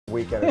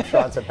weekend. I'm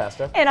Sean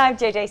Tempesta. And I'm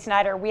JJ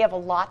Snyder. We have a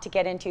lot to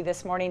get into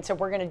this morning, so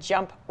we're going to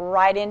jump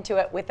right into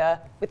it with a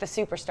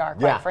superstar,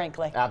 quite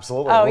frankly.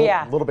 Absolutely. Oh,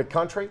 A little bit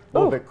country, a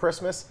little bit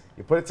Christmas.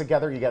 You put it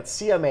together, you got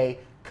CMA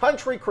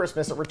Country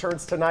Christmas. It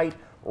returns tonight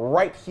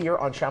right here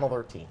on Channel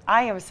 13.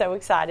 I am so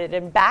excited.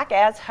 And back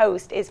as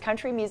host is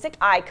country music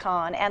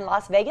icon and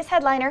Las Vegas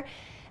headliner,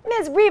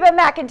 Ms. Reba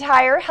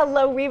McEntire.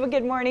 Hello, Reba.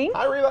 Good morning.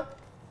 Hi, Reba.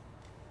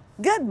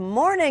 Good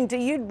morning to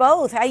you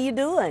both. How you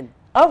doing?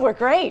 Oh, we're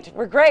great.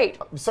 We're great.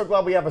 I'm so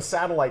glad we have a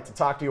satellite to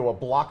talk to you a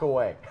block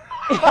away.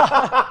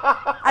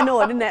 I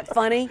know it. Isn't that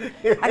funny?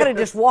 I could have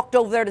just walked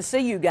over there to see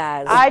you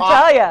guys. I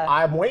tell you.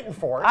 I'm waiting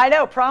for it. I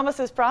know.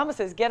 Promises,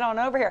 promises. Get on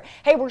over here.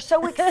 Hey, we're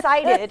so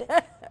excited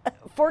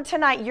for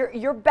tonight.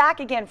 You're back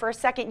again for a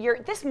second.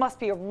 This must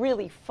be a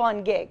really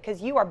fun gig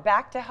because you are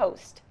back to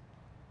host.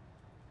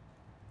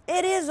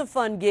 It is a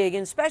fun gig,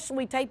 and especially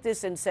we tape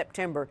this in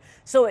September,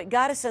 so it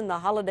got us in the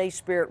holiday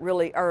spirit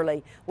really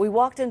early. We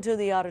walked into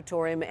the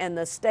auditorium, and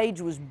the stage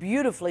was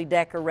beautifully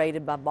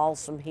decorated by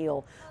Balsam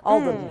Hill.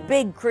 All the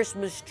big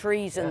Christmas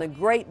trees and the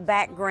great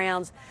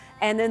backgrounds,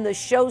 and then the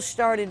show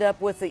started up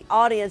with the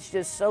audience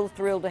just so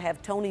thrilled to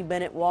have Tony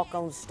Bennett walk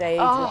on stage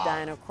with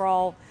Diana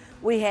Krall.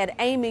 We had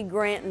Amy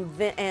Grant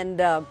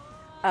and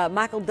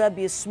Michael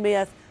W.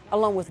 Smith,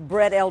 along with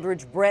Brett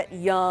Eldridge, Brett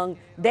Young,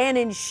 Dan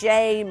and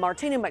Shay,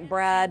 Martina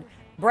McBride,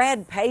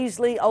 Brad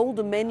Paisley, Old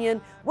Dominion.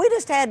 We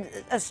just had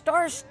a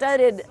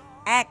star-studded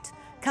act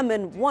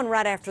coming one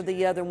right after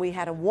the other, and we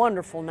had a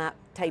wonderful night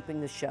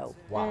taping the show.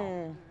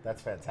 Wow,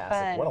 that's fantastic.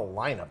 Fun. What a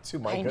lineup, too.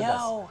 My goodness. I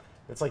know.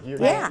 It's like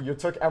you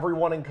took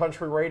everyone in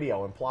country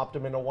radio and plopped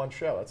them into one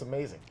show. That's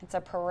amazing. It's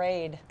a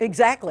parade.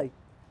 Exactly.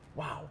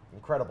 Wow,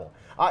 incredible.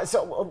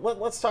 So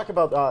let's talk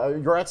about,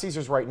 you're at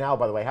Caesars right now,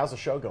 by the way. How's the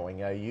show going?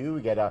 You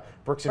get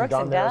Brooks and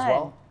Dunn there as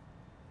well?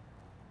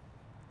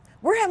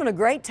 We're having a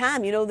great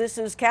time. You know, this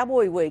is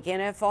Cowboy Week,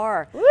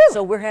 NFR. Woo!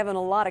 So we're having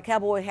a lot of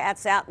cowboy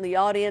hats out in the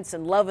audience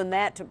and loving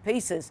that to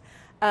pieces.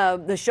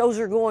 The shows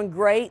are going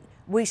great.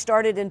 We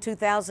started in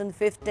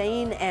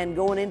 2015 and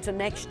going into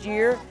next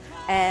year.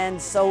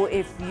 And so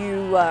if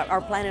you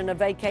are planning a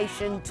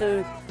vacation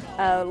to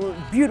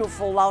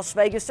beautiful Las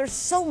Vegas, there's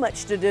so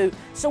much to do.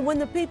 So when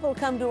the people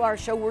come to our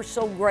show, we're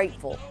so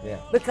grateful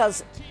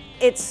because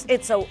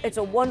it's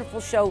a wonderful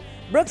show.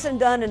 Brooks and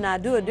Dunn and I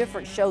do a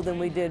different show than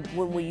we did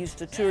when we used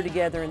to tour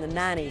together in the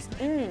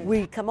 90s.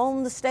 We come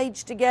on the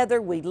stage together,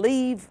 we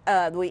leave,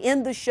 we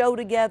end the show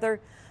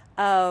together,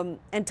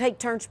 and take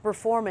turns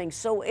performing.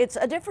 So it's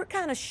a different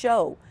kind of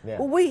show.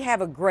 But we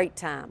have a great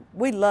time.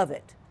 We love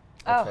it.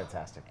 That's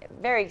fantastic.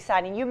 Very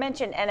exciting. You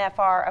mentioned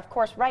NFR. Of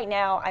course, right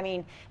now, I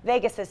mean,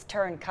 Vegas has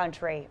turned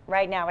country.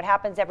 Right now, it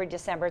happens every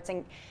December.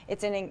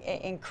 It's an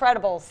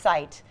incredible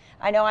sight.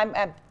 I know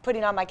I'm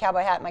putting on my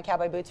cowboy hat and my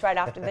cowboy boots right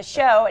after the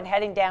show and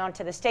heading down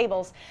to the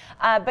stables.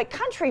 But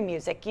country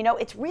music, you know,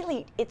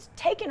 it's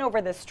taken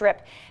over the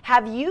Strip.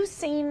 Have you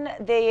seen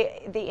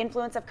the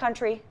influence of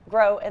country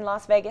grow in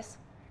Las Vegas?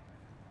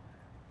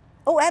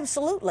 Oh,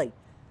 absolutely.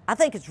 I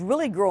think it's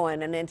really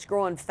growing, and it's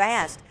growing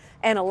fast.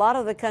 And a lot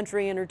of the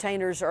country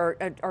entertainers are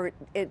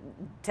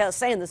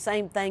saying the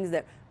same things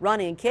that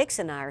Ronnie and Kix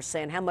and I are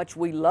saying, how much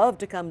we love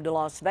to come to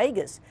Las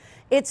Vegas.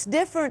 It's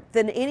different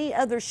than any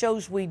other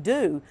shows we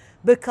do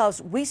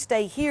because we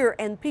stay here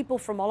and people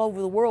from all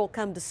over the world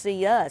come to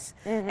see us.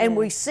 And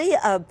we see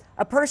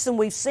a person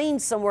we've seen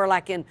somewhere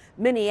like in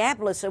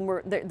Minneapolis,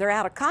 and they're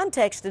out of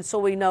context, and so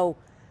we know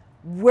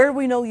where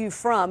we know you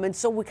from, and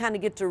so we kind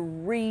of get to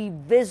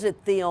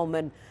revisit them,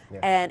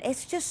 and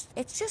it's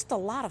just a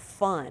lot of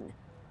fun.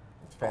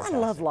 I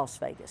love Las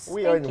Vegas.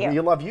 We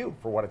love you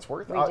for what it's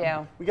worth. We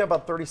do. We got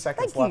about 30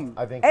 seconds left.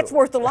 I think that's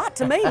worth a lot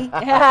to me.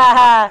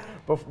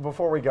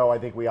 Before we go, I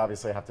think we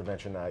obviously have to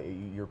mention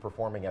you're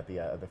performing at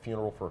the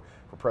funeral for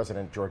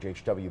President George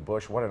H.W.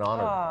 Bush. What an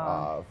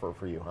honor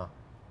for you, huh?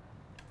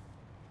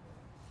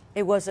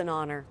 It was an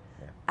honor.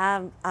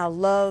 I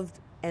loved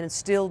and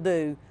still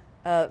do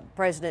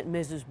President and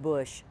Mrs.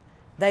 Bush.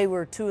 They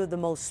were two of the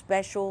most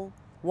special,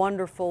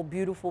 wonderful,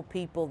 beautiful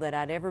people that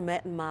I'd ever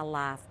met in my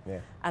life.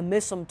 I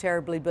miss them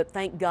terribly, but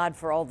thank God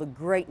for all the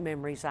great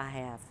memories I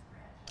have.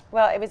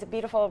 Well, it was a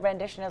beautiful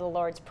rendition of the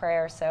Lord's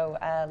Prayer, so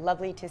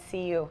lovely to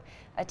see you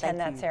attend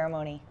that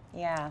ceremony.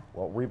 Yeah.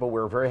 Well, Reba,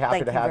 we're very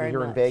happy to have you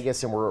here in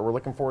Vegas, and we're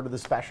looking forward to the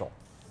special.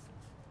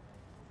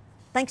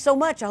 Thanks so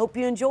much. I hope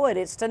you enjoyed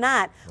it. It's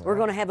tonight. We're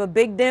going to have a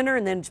big dinner,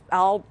 and then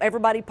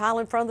everybody pile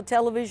in front of the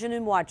television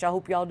and watch. I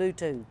hope y'all do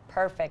too.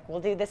 Perfect.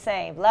 We'll do the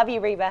same. Love you,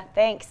 Reba.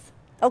 Thanks.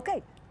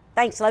 Okay.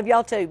 Thanks. Love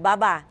y'all too.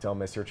 Bye-bye. Don't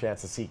miss your chance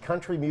to see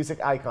country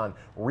music icon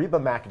Reba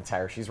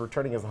McEntire. She's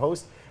returning as the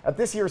host at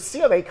this year's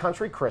CMA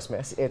Country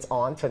Christmas. It's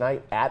on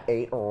tonight at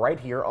 8 right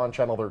here on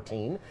Channel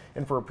 13.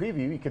 And for a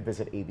preview, you can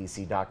visit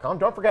abc.com.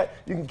 Don't forget,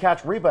 you can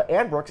catch Reba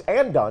and Brooks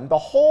and Dunn, the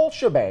whole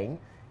shebang,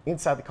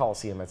 inside the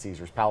Coliseum at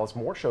Caesars Palace.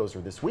 More shows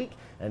are this week,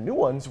 and new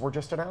ones were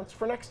just announced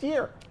for next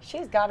year.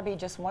 She's got to be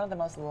just one of the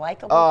most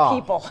likable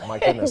people my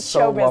goodness, in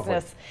show so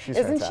business, She's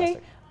isn't fantastic.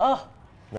 she? Oh.